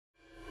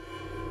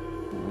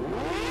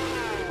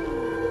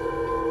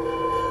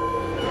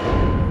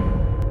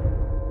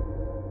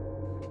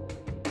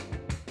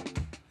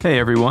Hey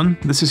everyone,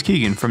 this is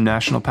Keegan from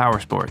National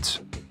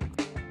Powersports.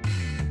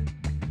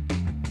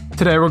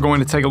 Today we're going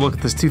to take a look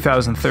at this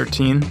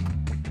 2013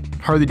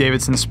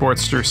 Harley-Davidson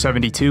Sportster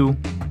 72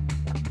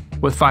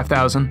 with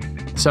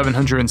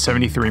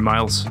 5,773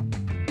 miles.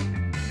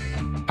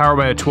 Powered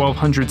by a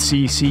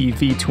 1200cc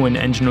V-twin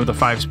engine with a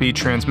 5-speed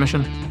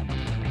transmission,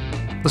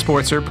 the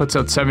Sportster puts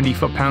out 70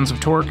 foot-pounds of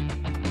torque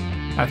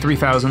at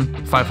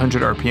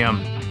 3,500 RPM.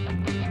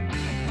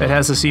 It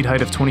has a seat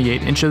height of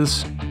 28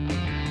 inches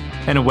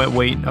and a wet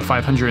weight of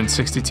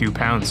 562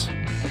 pounds.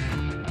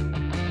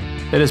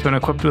 It has been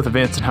equipped with a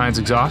Vance & Hines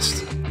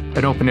exhaust,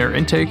 an open-air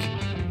intake,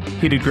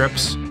 heated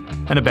grips,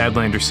 and a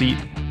Badlander seat.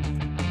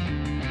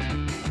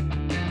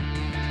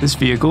 This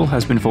vehicle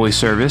has been fully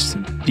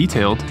serviced,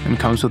 detailed, and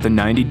comes with a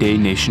 90-day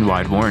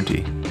nationwide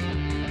warranty.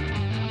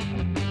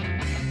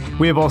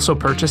 We have also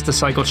purchased the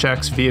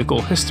CycleCheck's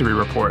Vehicle History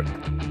Report.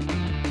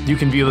 You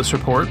can view this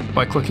report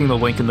by clicking the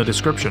link in the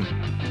description.